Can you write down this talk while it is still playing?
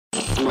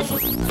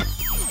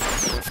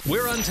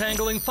We're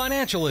untangling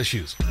financial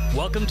issues.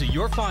 Welcome to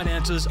Your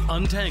Finances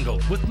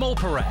Untangled with Mo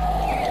Paran.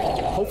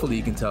 Hopefully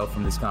you can tell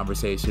from this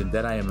conversation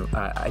that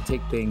I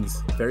take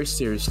things very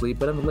seriously,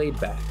 but I'm laid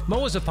back.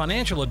 Mo is a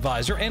financial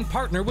advisor and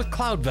partner with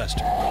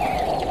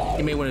CloudVestor.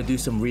 You may want to do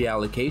some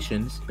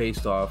reallocations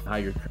based off how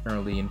you're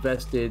currently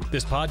invested.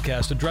 This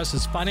podcast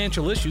addresses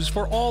financial issues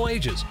for all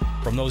ages,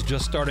 from those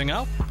just starting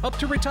out up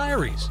to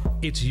retirees.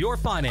 It's Your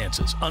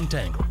Finances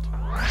Untangled.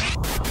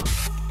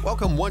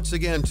 Welcome once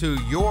again to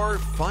Your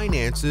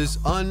Finances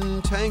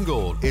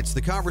Untangled. It's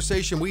the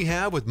conversation we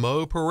have with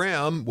Mo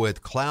Paran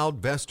with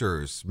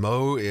CloudVestors.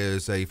 Mo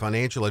is a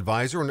financial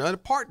advisor and a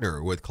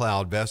partner with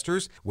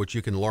CloudVestors, which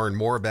you can learn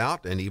more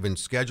about and even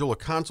schedule a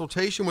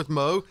consultation with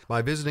Mo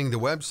by visiting the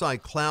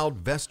website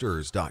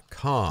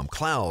cloudvestors.com.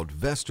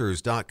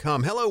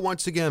 Cloudvestors.com. Hello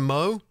once again,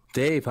 Mo.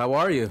 Dave, how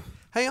are you?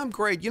 Hey, I'm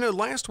great. You know,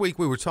 last week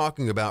we were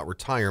talking about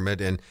retirement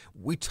and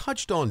we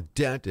touched on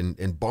debt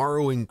and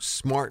borrowing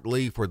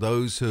smartly for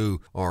those who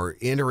are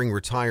entering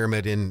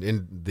retirement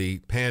in the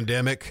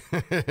pandemic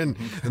and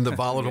the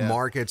volatile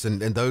markets and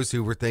those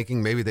who were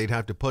thinking maybe they'd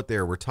have to put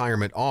their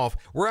retirement off.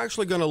 We're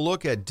actually going to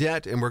look at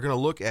debt and we're going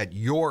to look at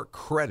your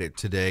credit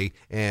today.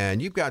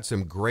 And you've got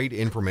some great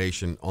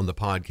information on the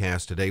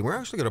podcast today. We're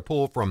actually going to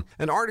pull from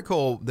an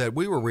article that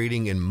we were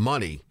reading in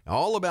Money,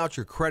 all about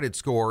your credit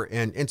score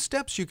and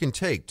steps you can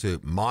take to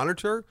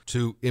monitor,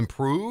 to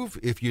improve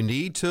if you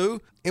need to.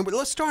 And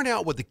let's start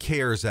out with the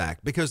CARES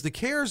Act, because the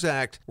CARES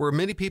Act, where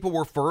many people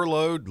were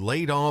furloughed,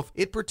 laid off,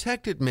 it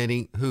protected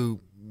many who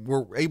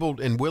were able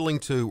and willing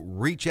to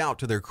reach out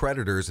to their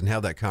creditors and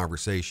have that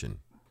conversation.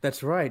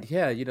 That's right.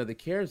 Yeah. You know, the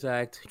CARES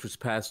Act, which was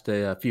passed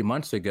a few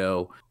months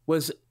ago,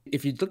 was,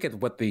 if you look at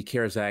what the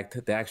CARES Act,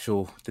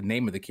 the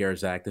name of the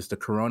CARES Act is the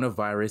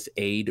Coronavirus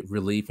Aid,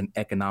 Relief, and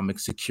Economic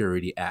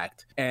Security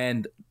Act.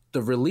 And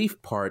the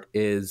relief part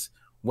is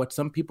what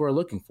some people are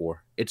looking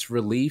for. It's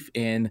relief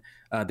in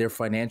their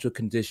financial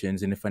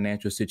conditions and in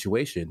financial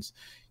situations.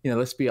 You know,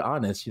 let's be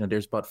honest,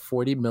 there's about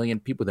 40 million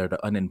people that are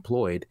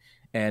unemployed.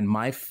 And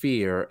my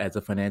fear as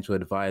a financial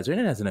advisor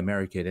and as an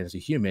American, as a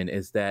human,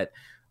 is that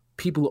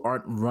people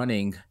aren't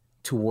running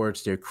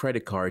towards their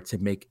credit card to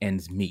make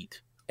ends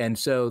meet. And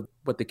so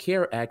what the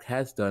CARE Act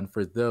has done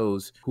for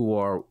those who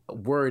are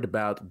worried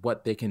about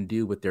what they can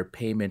do with their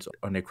payments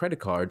on their credit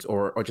cards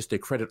or just their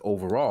credit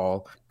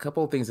overall, a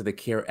couple of things that the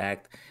CARE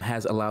Act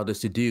has allowed us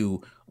to do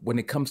when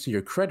it comes to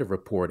your credit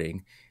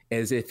reporting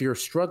is if you're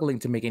struggling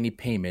to make any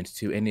payments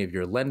to any of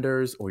your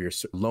lenders or your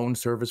loan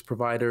service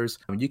providers,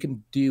 you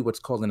can do what's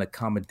called an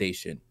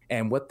accommodation.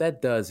 And what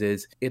that does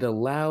is it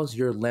allows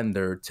your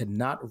lender to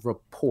not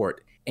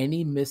report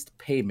any missed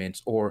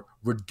payments or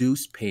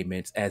reduced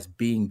payments as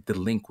being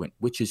delinquent,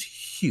 which is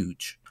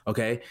huge.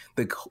 Okay.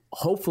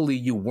 Hopefully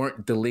you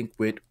weren't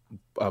delinquent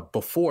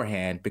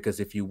beforehand,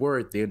 because if you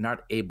were, they're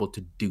not able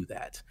to do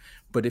that.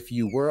 But if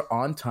you were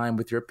on time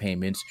with your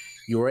payments,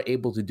 you are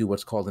able to do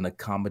what's called an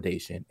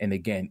accommodation. And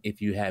again,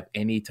 if you have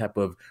any type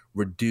of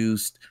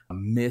reduced,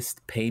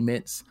 missed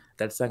payments,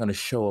 that's not going to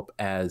show up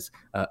as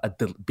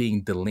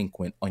being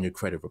delinquent on your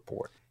credit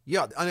report.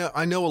 Yeah,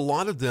 I know a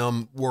lot of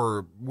them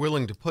were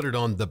willing to put it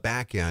on the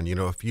back end,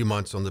 a few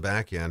months on the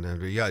back end.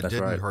 And it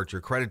didn't hurt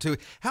your credit too.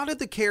 How did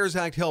the CARES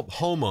Act help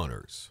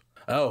homeowners?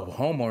 Oh,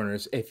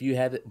 homeowners, if you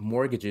had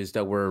mortgages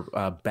that were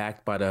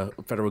backed by the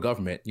federal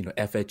government,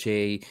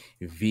 FHA,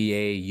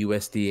 VA,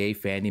 USDA,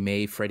 Fannie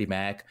Mae, Freddie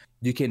Mac,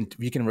 you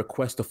can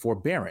request a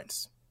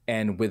forbearance.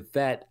 And with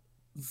that,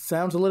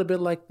 sounds a little bit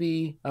like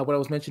what I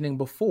was mentioning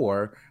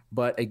before.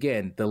 But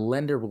again, the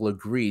lender will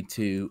agree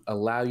to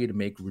allow you to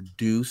make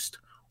reduced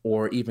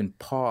or even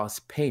pause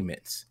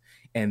payments.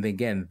 And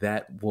again,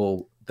 that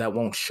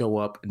won't show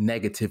up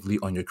negatively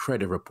on your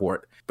credit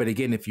report. But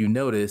again, if you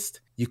noticed,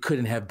 you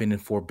couldn't have been in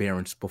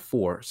forbearance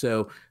before.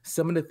 So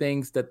some of the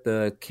things that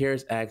the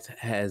CARES Act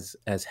has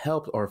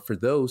helped are for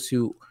those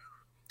who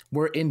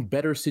were in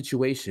better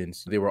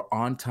situations. They were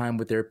on time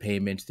with their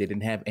payments. They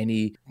didn't have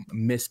any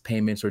missed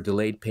payments or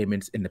delayed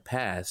payments in the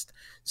past.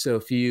 So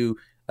if you,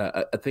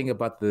 a thing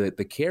about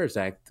the CARES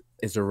Act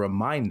is a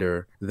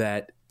reminder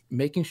that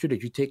making sure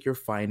that you take your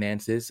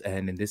finances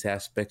and in this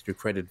aspect, your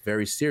credit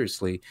very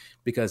seriously,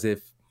 because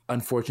if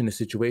unfortunate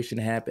situation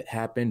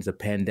happens, a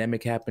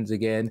pandemic happens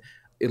again,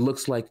 it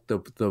looks like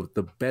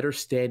the better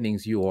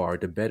standings you are,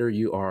 the better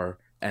you are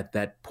at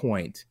that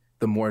point,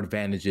 the more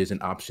advantages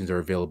and options are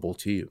available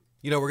to you.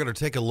 We're going to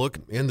take a look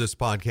in this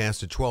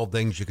podcast at 12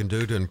 things you can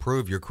do to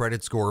improve your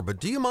credit score. But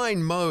do you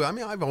mind, Mo? I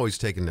mean, I've always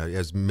taken,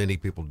 as many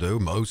people do,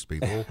 most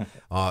people,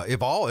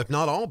 if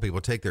not all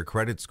people take their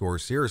credit score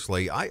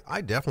seriously.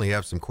 I definitely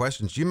have some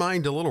questions. Do you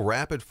mind a little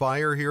rapid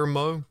fire here,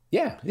 Mo?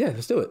 Yeah,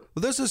 let's do it.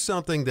 Well, this is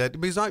something that,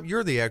 because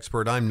you're the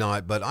expert, I'm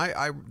not, but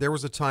there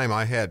was a time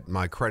I had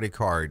my credit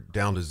card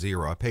down to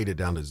zero. I paid it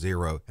down to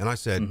zero. And I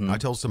said, I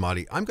told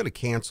somebody, I'm going to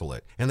cancel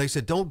it. And they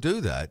said, don't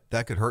do that.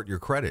 That could hurt your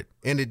credit.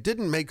 And it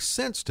didn't make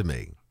sense to me.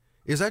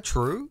 Is that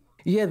true?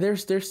 Yeah,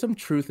 there's some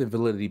truth and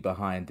validity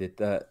behind it.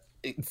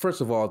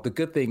 First of all, the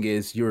good thing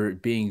is you're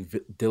being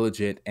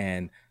diligent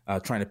and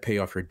trying to pay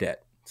off your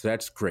debt. So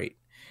that's great.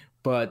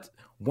 But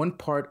one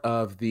part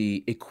of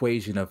the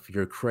equation of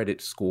your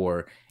credit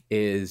score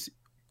is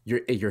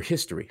your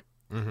history.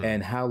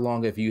 And how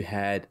long have you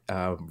had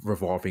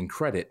revolving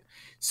credit?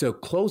 So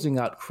closing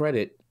out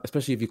credit,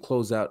 especially if you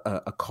close out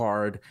a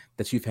card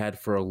that you've had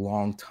for a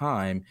long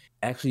time,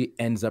 actually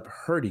ends up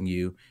hurting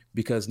you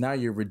because now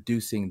you're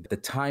reducing the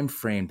time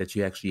frame that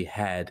you actually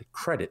had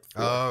credit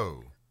for.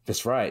 Oh,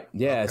 that's right.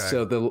 Yeah. Okay.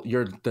 So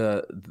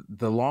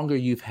the longer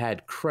you've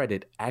had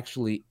credit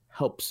actually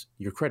helps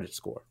your credit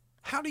score.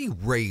 how do you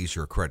raise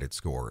your credit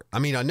score? I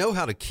mean, I know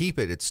how to keep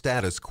it at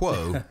status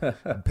quo,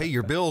 pay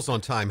your bills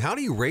on time. How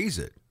do you raise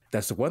it?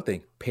 That's the one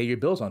thing. Pay your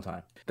bills on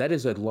time. That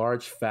is a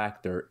large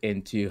factor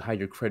into how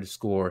your credit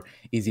score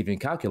is even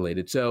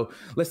calculated. So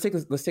let's take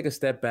a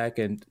step back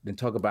and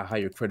talk about how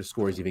your credit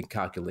score is even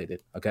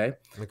calculated. Okay.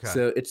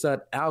 So it's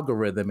an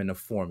algorithm and a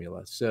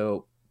formula.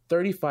 So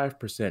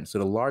 35%. So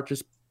the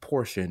largest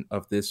portion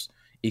of this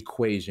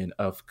equation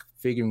of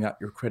figuring out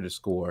your credit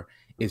score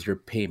is your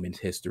payment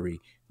history.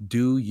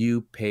 Do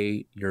you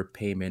pay your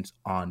payments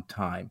on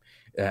time?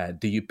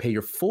 Do you pay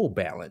your full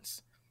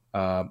balance?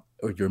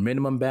 Or your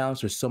minimum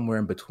balance, or somewhere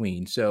in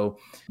between. So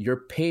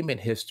your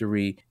payment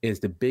history is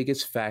the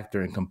biggest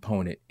factor and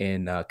component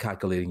in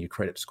calculating your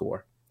credit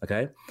score.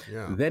 Okay.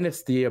 Yeah. Then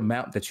it's the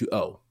amount that you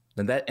owe.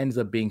 Then that ends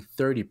up being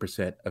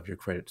 30% of your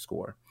credit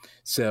score.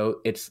 So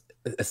it's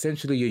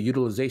essentially your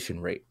utilization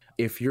rate.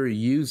 If you're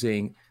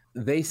using,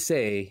 they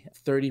say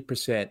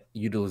 30%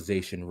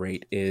 utilization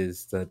rate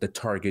is the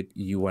target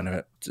you want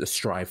to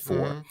strive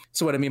for.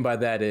 So what I mean by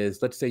that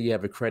is, let's say you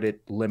have a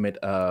credit limit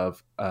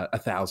of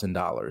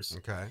 $1,000.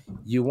 Okay.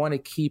 You want to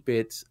keep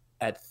it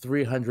at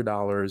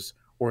 $300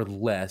 or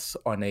less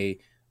on a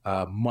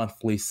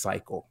monthly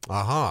cycle.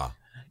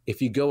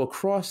 If you go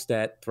across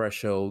that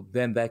threshold,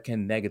 then that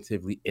can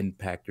negatively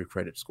impact your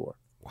credit score.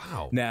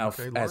 Wow. Now,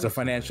 as a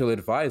financial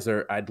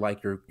advisor, I'd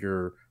like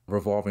your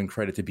revolving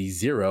credit to be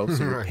zero,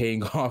 so you're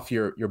paying off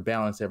your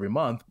balance every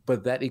month.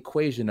 But that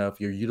equation of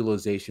your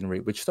utilization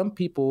rate, which some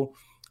people,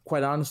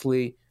 quite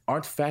honestly,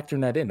 aren't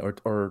factoring that in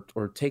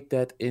or take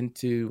that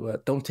into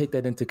don't take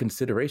that into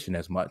consideration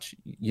as much.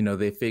 You know,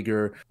 they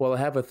figure, well, I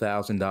have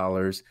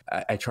 $1,000,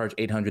 I charge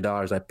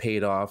 $800, I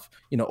paid off,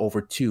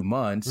 over 2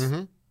 months.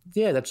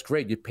 Yeah, that's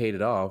great, you paid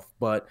it off,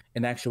 but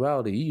in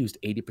actuality, you used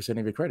 80%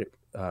 of your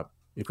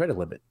credit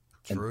limit.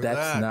 And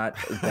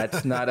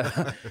that's not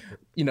a,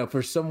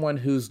 for someone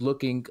who's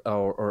looking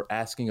or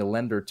asking a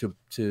lender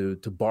to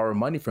borrow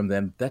money from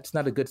them, that's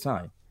not a good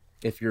sign.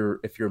 If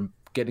you're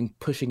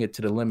pushing it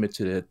to the limit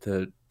to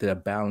the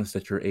balance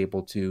that you're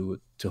able to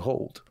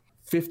hold.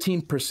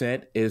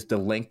 15% is the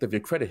length of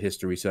your credit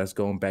history. So that's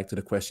going back to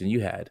the question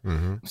you had.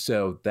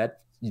 So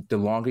the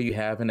longer you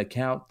have an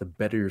account, the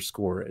better your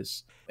score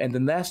is. And the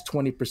last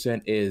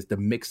 20% is the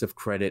mix of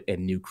credit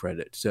and new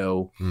credit.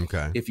 So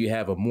if you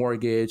have a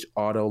mortgage,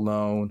 auto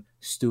loan,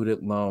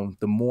 student loan,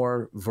 the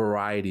more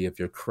variety of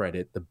your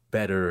credit, the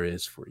better it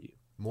is for you.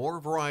 More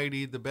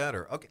variety, the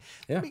better. Okay.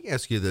 Yeah. Let me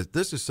ask you this.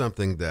 This is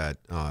something that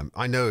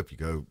I know if you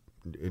go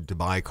to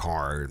buy a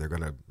car,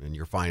 and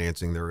you're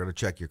financing, they're going to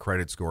check your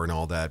credit score and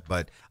all that.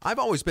 But I've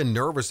always been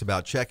nervous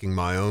about checking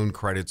my own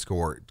credit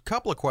score. A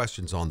couple of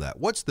questions on that.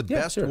 What's the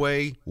best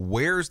way?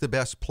 Where's the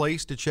best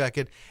place to check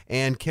it?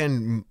 And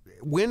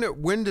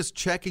when does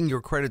checking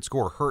your credit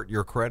score hurt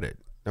your credit?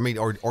 I mean,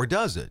 or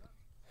does it?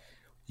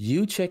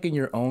 You checking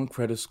your own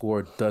credit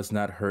score does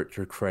not hurt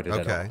your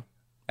credit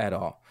at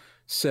all.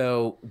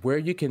 So where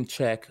you can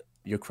check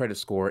your credit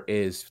score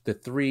is the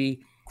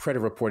 3 credit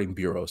reporting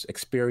bureaus: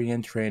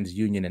 Experian,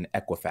 TransUnion, and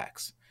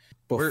Equifax.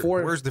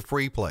 Where's the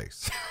free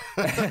place?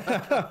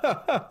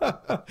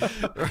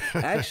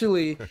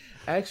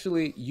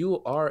 Actually,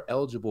 you are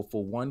eligible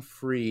for one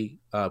free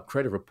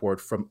credit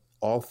report from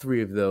all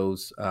 3 of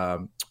those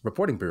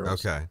reporting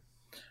bureaus. Okay.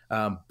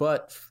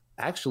 But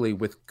actually,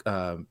 with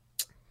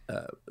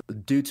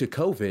due to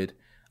COVID,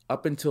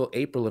 up until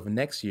April of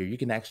next year, you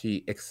can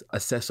actually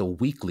assess a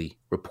weekly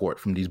report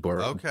from these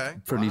bureaus.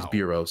 These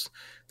bureaus.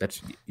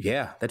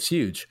 That's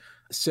huge.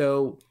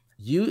 So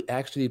you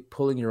actually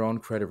pulling your own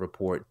credit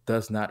report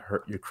does not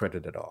hurt your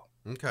credit at all.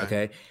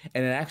 Okay.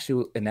 And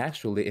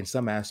actually, in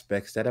some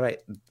aspects, that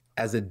might,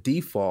 as a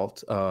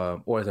default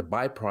or as a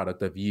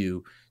byproduct of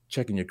you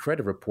checking your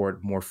credit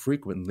report more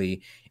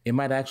frequently, it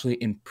might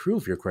actually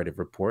improve your credit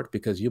report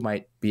because you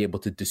might be able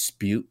to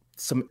dispute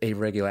some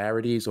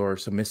irregularities or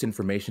some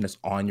misinformation that's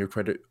on your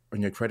credit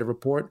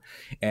report.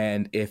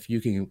 And if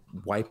you can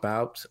wipe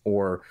out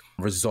or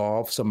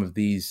resolve some of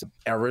these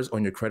errors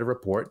on your credit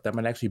report, that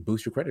might actually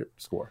boost your credit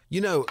score.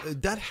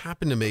 That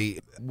happened to me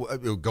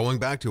going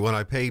back to when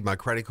I paid my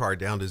credit card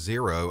down to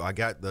zero. I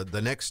got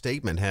the next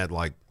statement had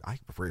like,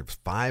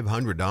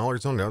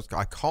 $500 on it.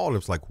 I called. It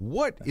was like,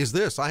 what is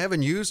this? I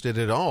haven't used it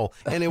at all.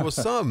 And it was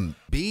some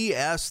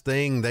BS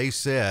thing they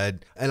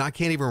said, and I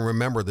can't even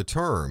remember the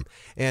term.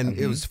 And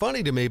it was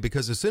funny to me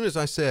because as soon as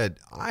I said,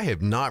 I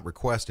have not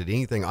requested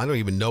anything, I don't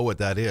even know what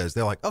that is.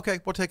 They're like, okay,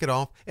 we'll take it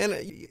off.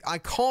 And I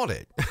caught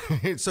it.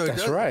 So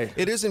That's right.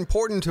 It is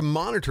important to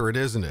monitor it,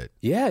 isn't it?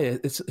 Yeah,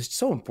 it's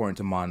so important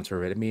to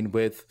monitor it. I mean,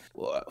 with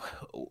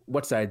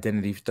what's the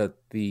identity,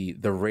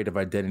 the rate of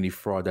identity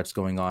fraud that's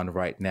going on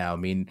right now. I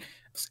mean,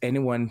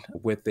 anyone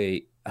with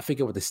I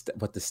forget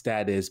what the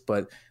stat is,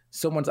 but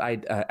someone's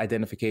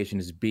identification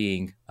is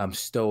being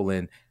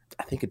stolen.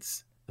 I think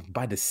it's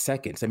by the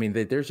seconds. I mean,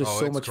 there's just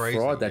so much crazy.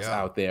 fraud that's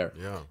out there.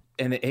 Yeah.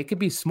 And it could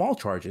be small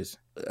charges,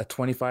 a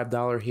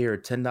 $25 here,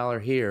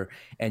 $10 here,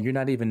 and you're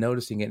not even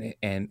noticing it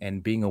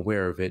and being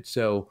aware of it.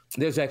 So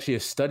there's actually a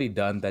study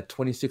done that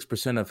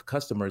 26% of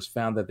customers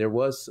found that there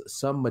was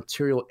some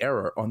material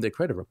error on their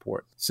credit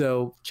report.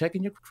 So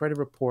checking your credit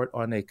report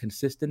on a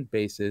consistent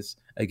basis,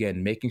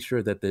 again, making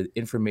sure that the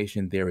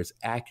information there is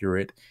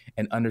accurate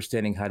and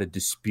understanding how to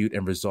dispute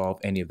and resolve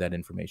any of that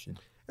information.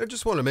 I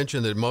just want to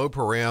mention that Mo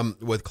Param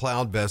with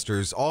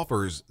CloudVestors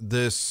offers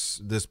this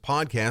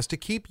podcast to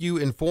keep you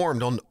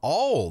informed on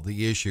all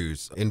the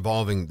issues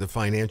involving the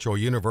financial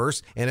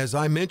universe. And as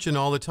I mention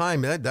all the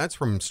time, that's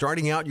from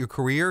starting out your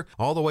career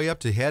all the way up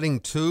to heading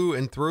to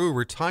and through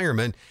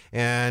retirement.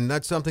 And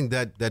that's something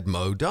that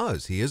Mo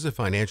does. He is a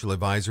financial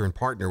advisor and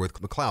partner with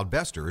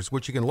CloudVestors,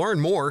 which you can learn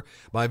more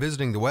by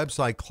visiting the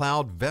website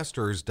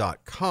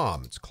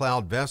cloudvestors.com. It's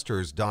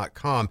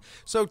cloudvestors.com.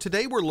 So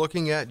today we're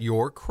looking at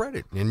your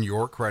credit and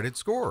your credit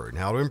score and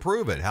how to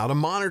improve it, how to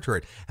monitor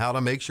it, how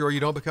to make sure you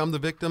don't become the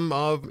victim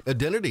of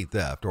identity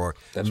theft, or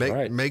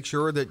make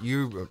sure that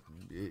you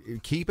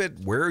keep it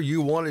where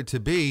you want it to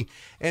be.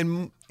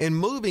 And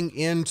moving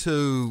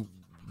into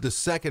the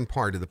second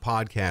part of the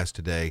podcast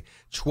today,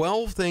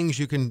 12 things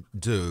you can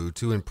do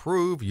to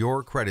improve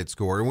your credit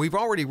score. And we've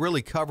already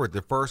really covered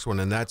the first one,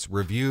 and that's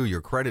review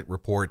your credit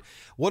report.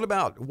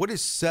 What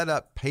is set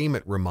up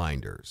payment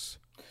reminders?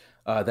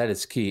 That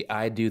is key.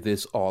 I do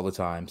this all the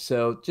time.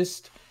 So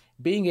just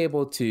being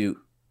able to,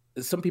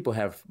 some people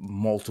have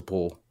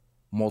multiple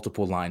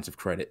lines of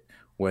credit,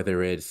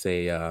 whether it's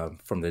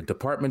from the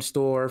department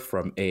store,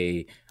 from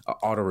a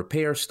auto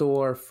repair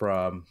store,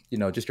 from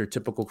just your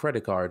typical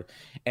credit card,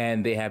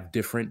 and they have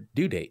different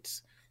due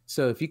dates.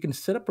 So if you can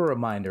set up a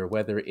reminder,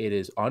 whether it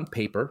is on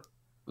paper,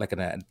 like in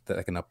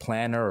a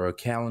planner or a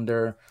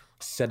calendar,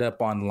 set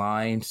up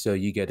online, so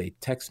you get a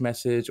text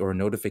message or a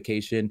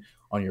notification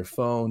on your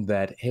phone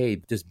that, hey,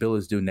 this bill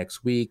is due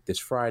next week, this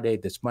Friday,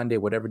 this Monday,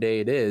 whatever day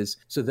it is.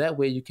 So that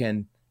way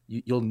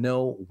you'll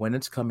know when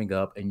it's coming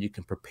up and you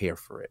can prepare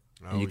for it.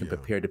 And you can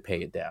prepare to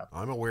pay it down.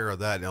 I'm aware of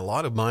that. And a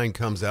lot of mine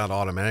comes out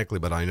automatically,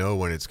 but I know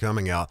when it's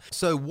coming out.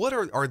 So what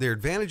are there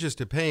advantages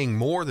to paying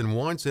more than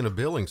once in a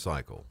billing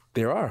cycle?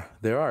 There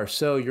are.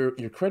 So your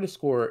credit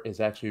score is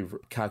actually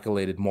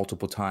calculated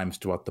multiple times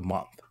throughout the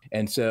month.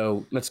 And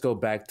so let's go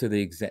back to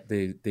the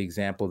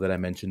example that I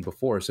mentioned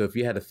before. So if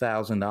you had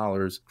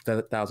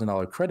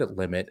 $1,000 credit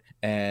limit,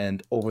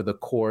 and over the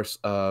course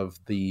of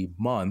the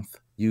month,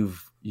 you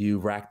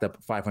racked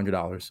up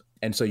 $500.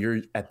 And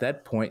so at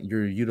that point,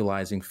 you're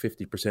utilizing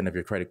 50% of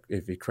your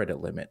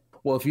credit limit.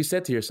 Well, if you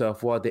said to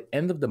yourself, well, at the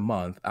end of the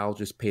month, I'll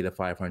just pay the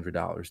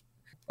 $500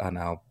 and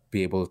I'll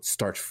be able to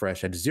start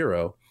fresh at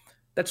zero.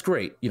 That's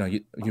great.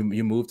 You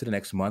move to the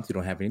next month, you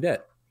don't have any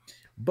debt.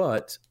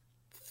 But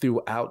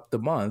throughout the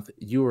month,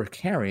 you are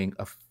carrying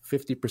a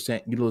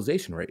 50%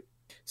 utilization rate.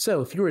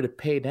 So if you were to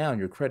pay down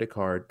your credit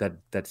card,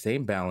 that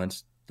same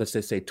balance, let's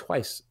just say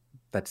twice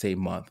that same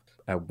month,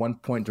 at one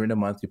point during the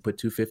month, you put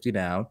 $250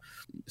 down.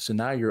 So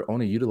now you're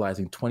only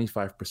utilizing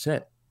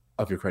 25%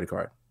 of your credit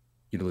card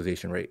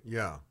utilization rate.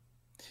 Yeah.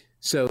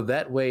 So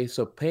that way,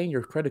 paying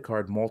your credit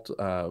card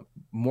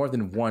more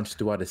than once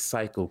throughout a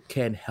cycle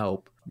can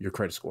help your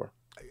credit score.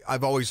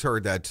 I've always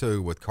heard that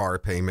too with car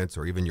payments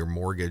or even your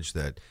mortgage,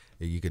 that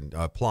you can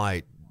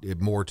apply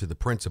it more to the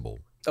principal.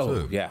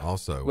 Oh, yeah.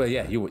 Also. Well,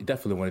 yeah, you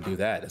definitely want to do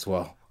that as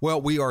well.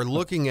 Well, we are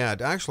looking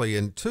at actually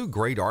in two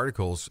great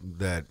articles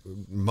that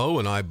Mo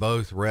and I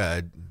both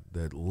read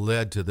that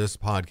led to this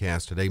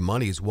podcast today,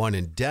 Moneys1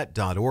 and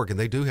Debt.org, and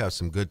they do have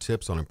some good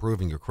tips on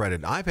improving your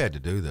credit. I've had to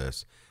do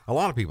this. A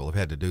lot of people have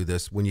had to do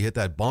this. When you hit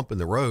that bump in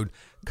the road,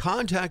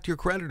 contact your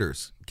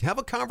creditors. Have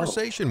a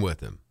conversation with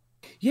them.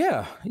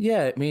 Yeah.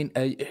 I mean,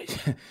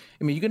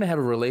 you're going to have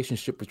a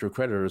relationship with your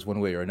creditors one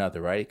way or another,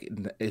 right?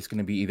 It's going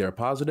to be either a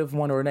positive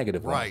one or a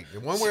negative one. Right.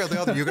 One way or the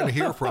other, you're going to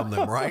hear from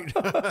them, right?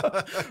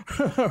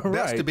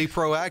 Best to be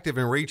proactive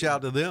and reach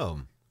out to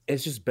them.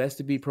 It's just best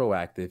to be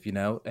proactive,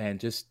 and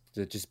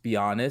just be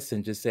honest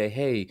and just say,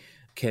 hey,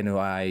 can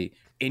I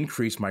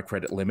increase my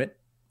credit limit?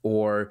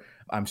 Or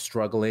I'm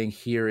struggling.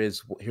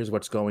 Here's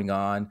what's going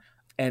on,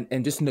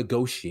 and just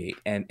negotiate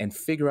and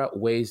figure out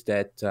ways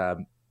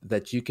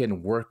that you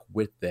can work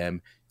with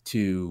them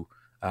to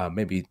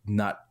maybe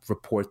not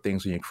report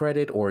things on your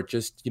credit, or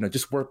just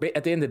work.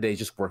 At the end of the day,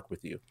 just work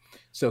with you.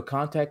 So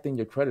contacting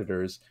your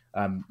creditors,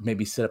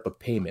 maybe set up a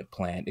payment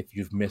plan if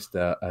you've missed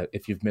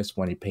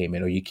one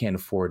payment or you can't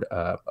afford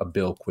a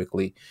bill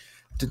quickly.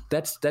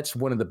 That's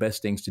one of the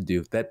best things to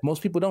do that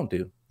most people don't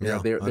do. Yeah,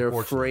 they're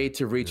afraid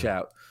to reach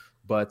out.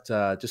 but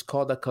just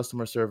call that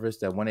customer service,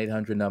 that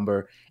 1-800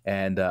 number.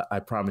 And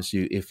I promise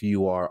you, if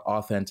you are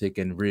authentic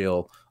and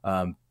real,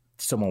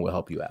 someone will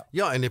help you out.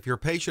 Yeah, and if you're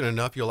patient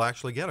enough, you'll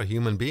actually get a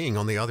human being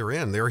on the other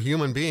end. They're a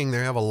human being. They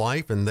have a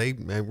life, and they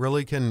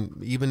really can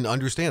even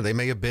understand. They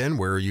may have been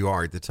where you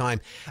are at the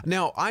time.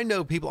 Now, I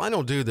know people, I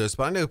don't do this,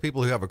 but I know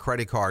people who have a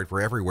credit card for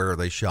everywhere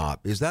they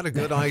shop. Is that a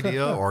good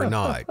idea or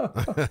not?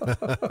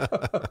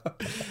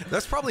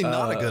 That's probably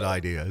not a good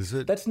idea, is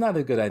it? That's not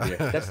a good idea.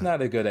 That's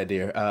not a good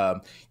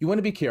idea. You want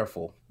to be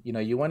careful.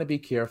 You want to be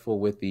careful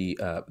with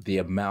the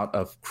amount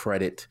of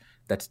credit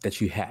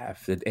that you have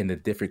and the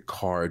different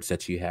cards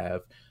that you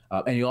have.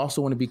 And you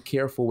also want to be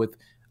careful with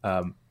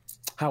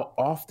how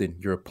often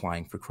you're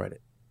applying for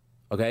credit.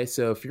 Okay,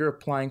 so if you're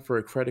applying for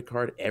a credit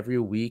card every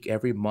week,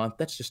 every month,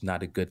 that's just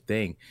not a good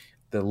thing.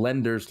 The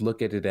lenders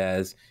look at it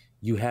as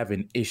you have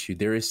an issue.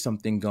 There is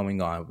something going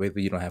on, whether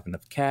you don't have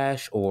enough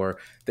cash or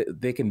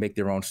they can make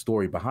their own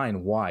story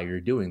behind why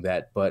you're doing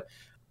that. But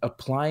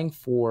applying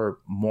for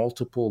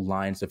multiple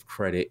lines of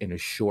credit in a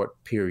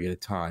short period of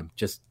time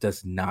just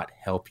does not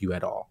help you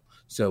at all.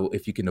 So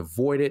if you can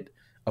avoid it,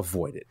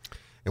 avoid it.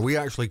 And we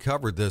actually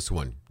covered this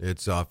one.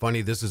 It's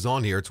funny this is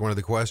on here. It's one of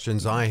the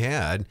questions I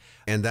had,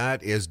 and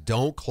that is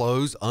don't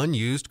close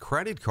unused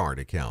credit card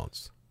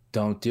accounts.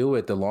 Don't do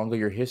it. The longer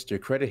your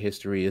credit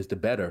history is, the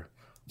better.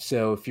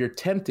 So if you're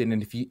tempted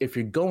and if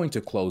you're going to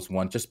close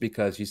one just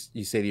because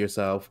you say to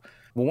yourself,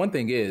 well, one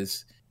thing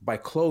is by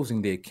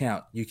closing the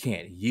account, you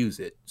can't use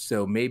it.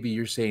 So maybe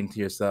you're saying to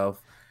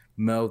yourself,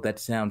 Mo, that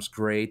sounds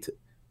great,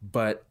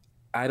 but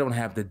I don't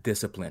have the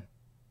discipline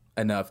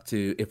enough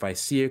to, if I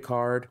see a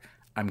card,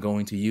 I'm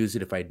going to use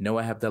it. If I know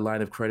I have that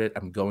line of credit,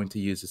 I'm going to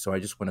use it. So I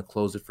just want to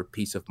close it for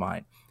peace of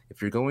mind.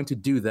 If you're going to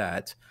do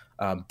that,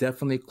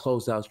 definitely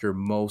close out your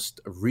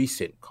most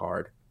recent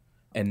card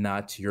and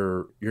not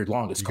your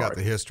longest card. You got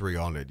the history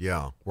on it,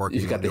 yeah.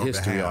 You've got the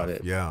history on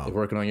it. Yeah.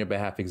 Working on your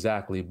behalf,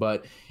 exactly.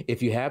 But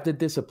if you have the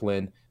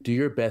discipline, do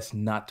your best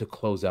not to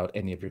close out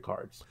any of your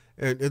cards.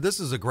 And this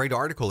is a great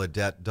article at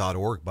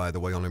debt.org, by the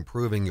way, on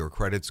improving your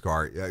credit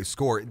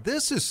score.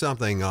 This is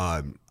something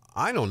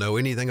I don't know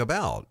anything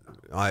about.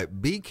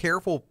 Be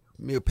careful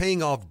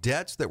paying off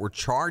debts that were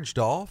charged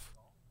off.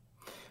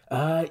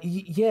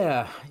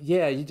 Yeah.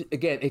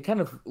 Again, it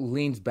kind of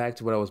leans back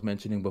to what I was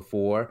mentioning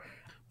before,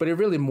 but it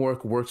really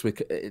works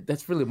with,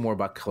 that's really more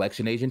about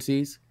collection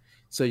agencies.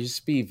 So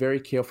just be very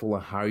careful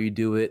on how you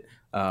do it.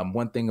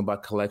 One thing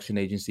about collection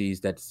agencies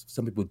that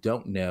some people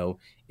don't know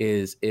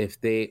is if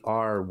they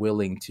are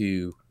willing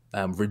to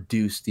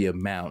reduce the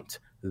amount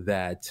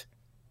that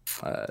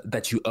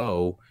you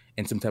owe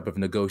in some type of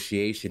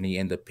negotiation, and you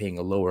end up paying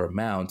a lower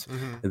amount.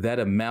 That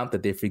amount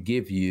that they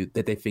forgave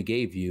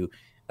you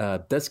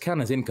does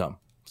count as income.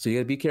 So you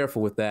got to be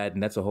careful with that,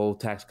 and that's a whole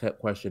tax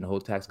question, a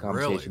whole tax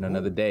conversation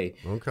another day.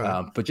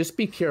 Okay. But just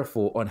be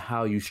careful on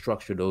how you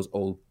structure those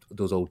old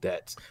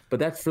debts. But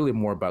that's really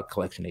more about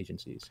collection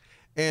agencies.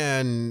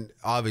 And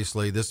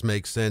obviously, this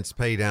makes sense.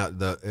 Paid out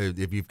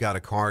if you've got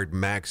a card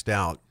maxed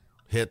out,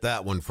 hit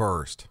that one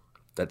first.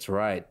 That's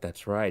right.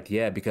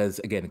 Yeah, because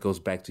again, it goes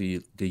back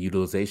to the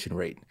utilization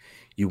rate.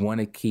 You want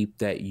to keep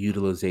that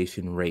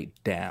utilization rate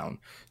down.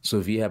 So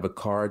if you have a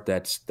card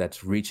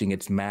that's reaching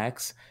its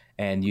max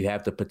and you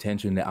have the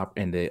potential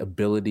and the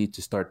ability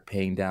to start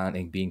paying down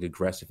and being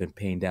aggressive and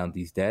paying down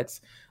these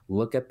debts,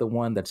 look at the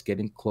one that's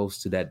getting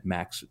close to that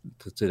max,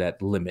 to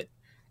that limit,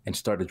 and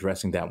start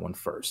addressing that one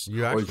first.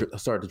 Or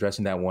start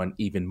addressing that one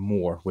even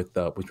more with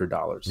your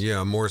dollars.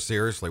 Yeah, more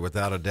seriously,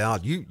 without a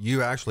doubt.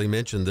 You actually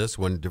mentioned this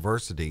one,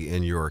 diversity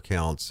in your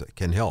accounts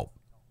can help.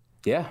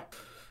 Yeah.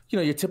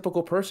 Your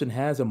typical person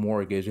has a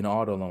mortgage, an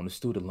auto loan, a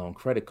student loan,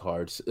 credit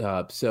cards.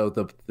 So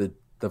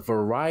the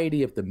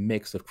variety of the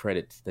mix of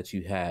credits that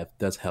you have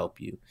does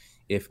help you.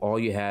 If all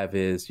you have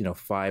is,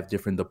 5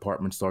 different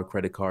department store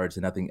credit cards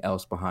and nothing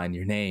else behind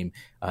your name,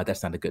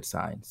 that's not a good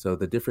sign. So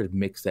the different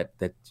mix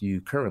that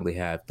you currently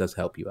have does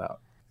help you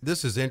out.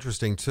 This is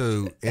interesting,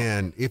 too.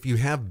 And if you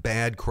have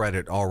bad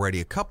credit already,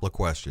 a couple of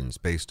questions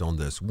based on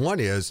this. One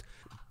is,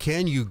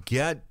 can you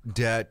get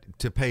debt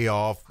to pay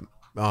off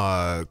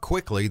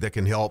quickly that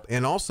can help?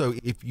 And also,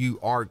 if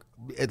you are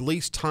at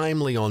least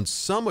timely on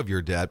some of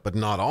your debt, but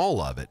not all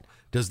of it,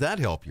 does that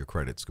help your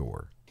credit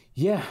score?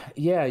 Yeah.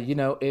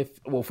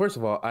 First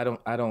of all, I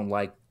don't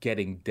like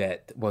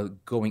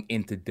going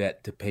into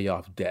debt to pay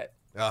off debt.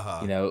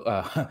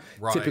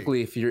 Right.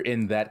 Typically, if you're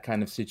in that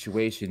kind of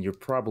situation, you're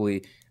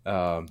probably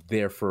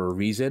there for a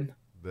reason.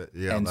 That's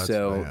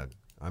bad.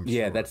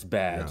 That's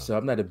bad. Yeah. So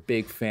I'm not a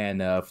big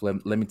fan of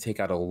let me take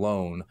out a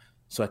loan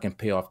so I can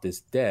pay off this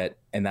debt,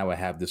 and now I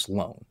have this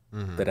loan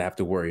that I have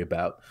to worry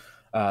about.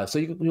 So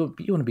you want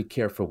to be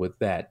careful with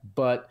that.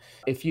 But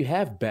if you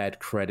have bad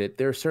credit,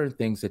 there are certain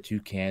things that you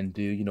can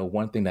do.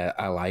 One thing that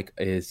I like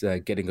is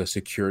getting a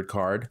secured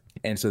card.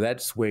 And so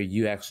that's where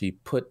you actually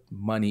put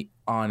money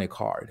on a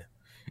card,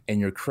 and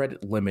your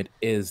credit limit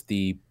is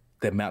the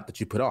amount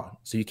that you put on.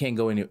 So you can't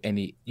go you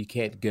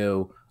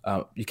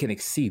can't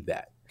exceed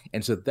that.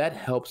 And so that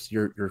helps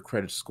your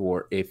credit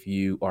score if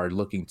you are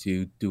looking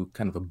to do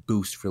kind of a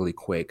boost really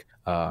quick,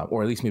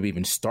 or at least maybe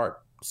even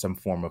start some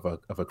form of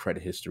a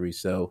credit history.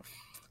 So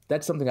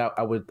that's something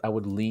I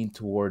would lean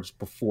towards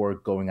before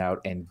going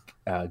out and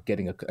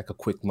getting a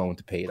quick loan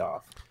to pay it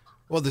off.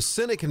 Well, the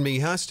cynic in me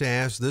has to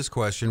ask this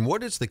question.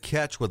 What is the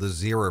catch with a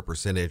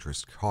 0%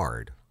 interest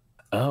card?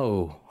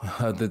 Oh,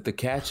 the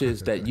catch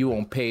is that you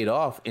won't pay it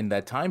off in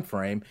that time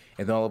frame,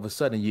 and then all of a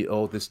sudden you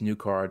owe this new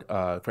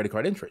credit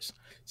card interest.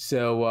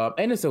 So,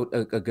 and it's a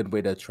good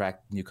way to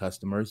attract new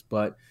customers,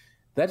 but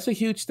that's a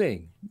huge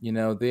thing.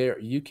 There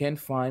you can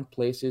find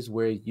places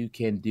where you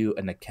can do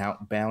an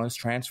account balance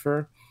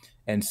transfer,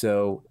 and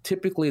so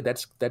typically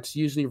that's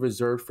usually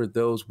reserved for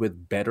those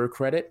with better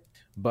credit.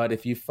 But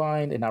if you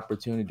find an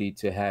opportunity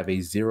to have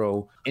a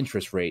 0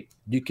 interest rate,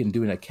 you can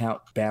do an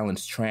account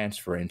balance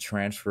transfer and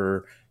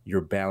transfer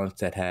your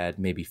balance that had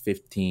maybe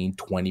 15,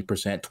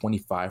 20%,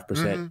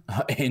 25%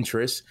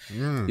 interest.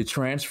 You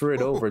transfer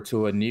it over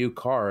to a new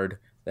card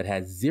that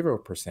has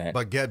 0%.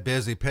 But get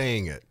busy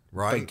paying it,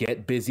 right? But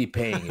get busy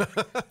paying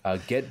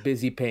it. Get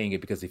busy paying it,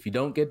 because if you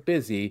don't get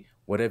busy,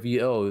 whatever you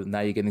owe,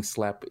 now you're getting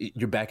slapped.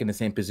 You're back in the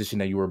same position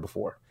that you were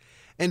before.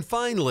 And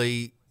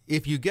finally,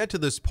 if you get to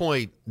this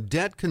point,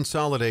 debt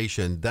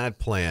consolidation, that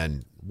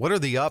plan, what are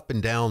the up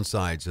and down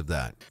sides of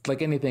that?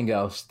 Like anything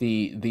else,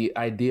 the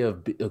idea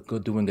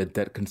of doing a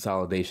debt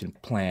consolidation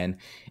plan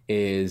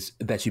is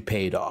that you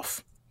pay it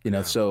off.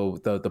 So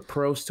the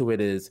pros to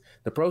it is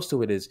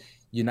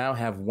you now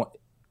have one.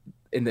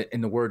 In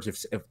the words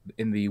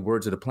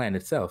of the plan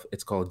itself,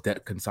 it's called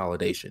debt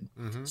consolidation.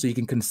 So you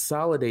can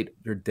consolidate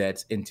your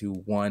debts into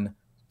one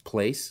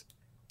place,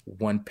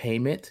 one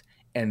payment,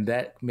 and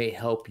that may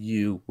help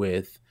you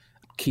with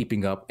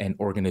keeping up and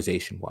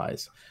organization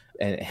wise,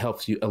 and it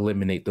helps you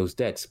eliminate those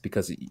debts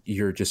because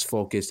you're just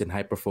focused and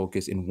hyper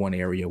focused in one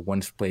area,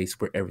 one place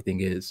where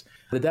everything is.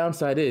 The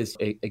downside is,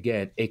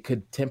 again, it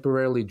could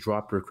temporarily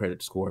drop your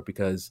credit score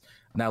because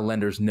now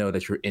lenders know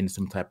that you're in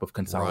some type of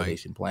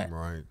consolidation plan.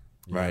 Right.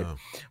 Yeah. Right.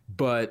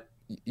 But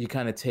you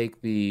kind of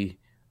take the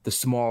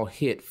small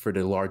hit for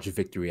the large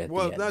victory at the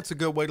end. Well, that's a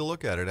good way to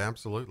look at it.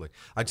 Absolutely.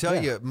 I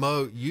tell you,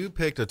 Mo, you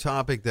picked a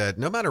topic that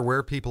no matter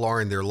where people are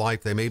in their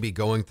life, they may be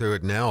going through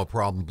it now,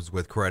 problems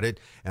with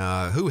credit.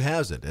 Who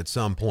hasn't at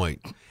some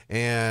point?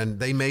 And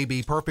they may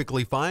be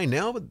perfectly fine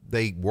now, but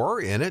they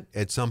were in it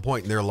at some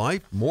point in their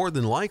life. More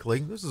than likely,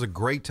 this is a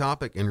great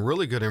topic and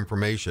really good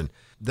information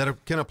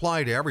that can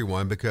apply to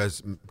everyone,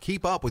 because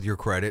keep up with your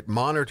credit,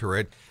 monitor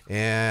it,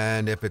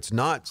 and if it's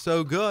not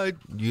so good,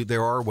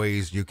 there are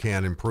ways you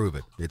can improve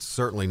it. It's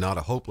certainly not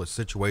a hopeless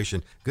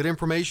situation. Good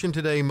information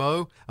today,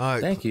 Mo.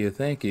 Thank you.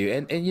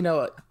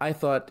 And I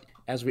thought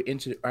as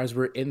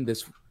we're in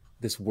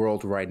this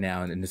world right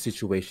now and in the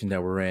situation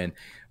that we're in,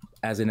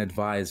 as an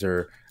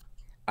advisor,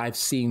 I've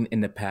seen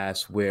in the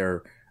past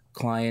where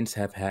clients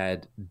have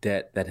had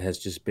debt that has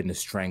just been a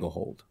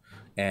stranglehold.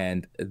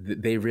 And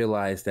they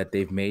realize that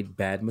they've made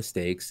bad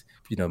mistakes.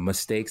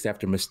 Mistakes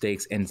after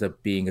mistakes ends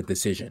up being a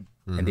decision,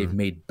 and they've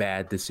made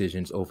bad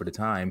decisions over the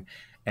time,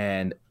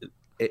 and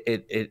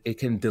it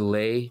can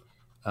delay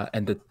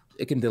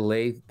it can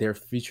delay their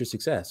future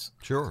success.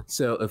 Sure.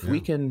 So if we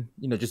can,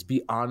 just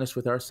be honest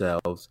with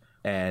ourselves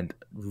and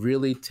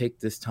really take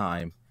this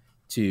time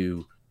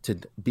to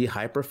be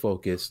hyper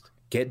focused,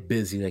 get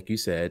busy, like you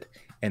said,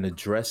 and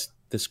address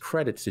this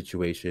credit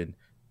situation,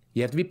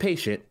 you have to be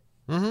patient.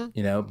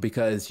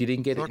 Because you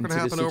didn't get into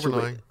the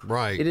situation.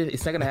 Right.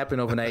 It's not going to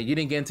happen overnight. You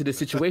didn't get into the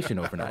situation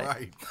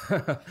overnight.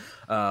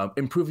 Right.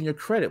 Improving your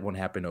credit won't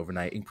happen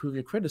overnight. Improving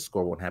your credit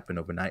score won't happen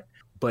overnight.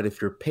 But if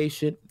you're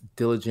patient,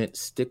 diligent,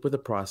 stick with the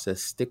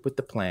process, stick with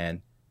the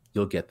plan,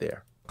 you'll get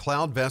there.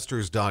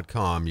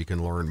 Cloudvestors.com. You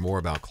can learn more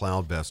about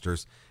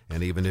Cloudvestors.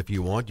 And even if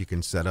you want, you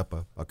can set up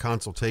a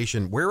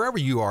consultation wherever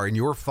you are in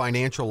your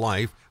financial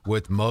life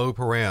with Mo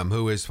Param,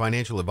 who is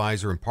financial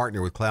advisor and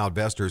partner with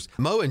Cloudvestors.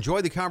 Mo,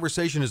 enjoy the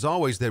conversation as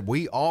always that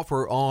we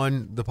offer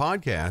on the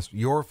podcast,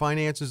 Your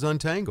Finances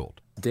Untangled.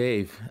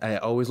 Dave, I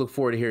always look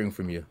forward to hearing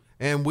from you.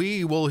 And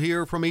we will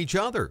hear from each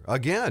other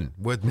again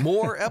with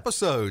more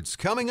episodes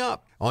coming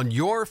up on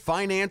Your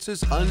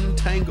Finances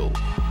Untangled.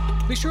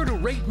 Be sure to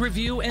rate,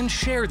 review, and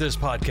share this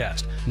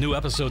podcast. New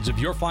episodes of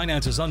Your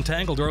Finances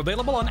Untangled are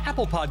available on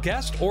Apple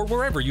Podcasts or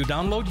wherever you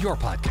download your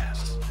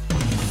podcasts.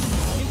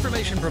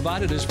 Information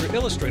provided is for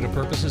illustrative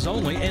purposes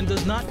only and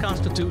does not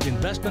constitute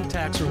investment,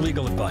 tax, or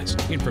legal advice.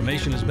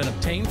 Information has been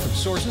obtained from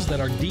sources that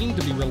are deemed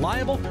to be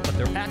reliable, but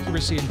their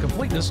accuracy and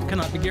completeness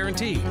cannot be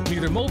guaranteed.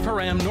 Neither Mo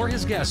Param nor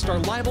his guests are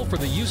liable for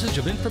the usage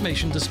of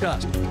information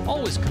discussed.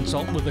 Always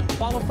consult with a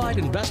qualified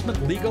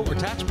investment, legal, or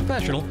tax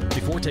professional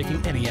before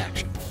taking any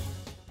action.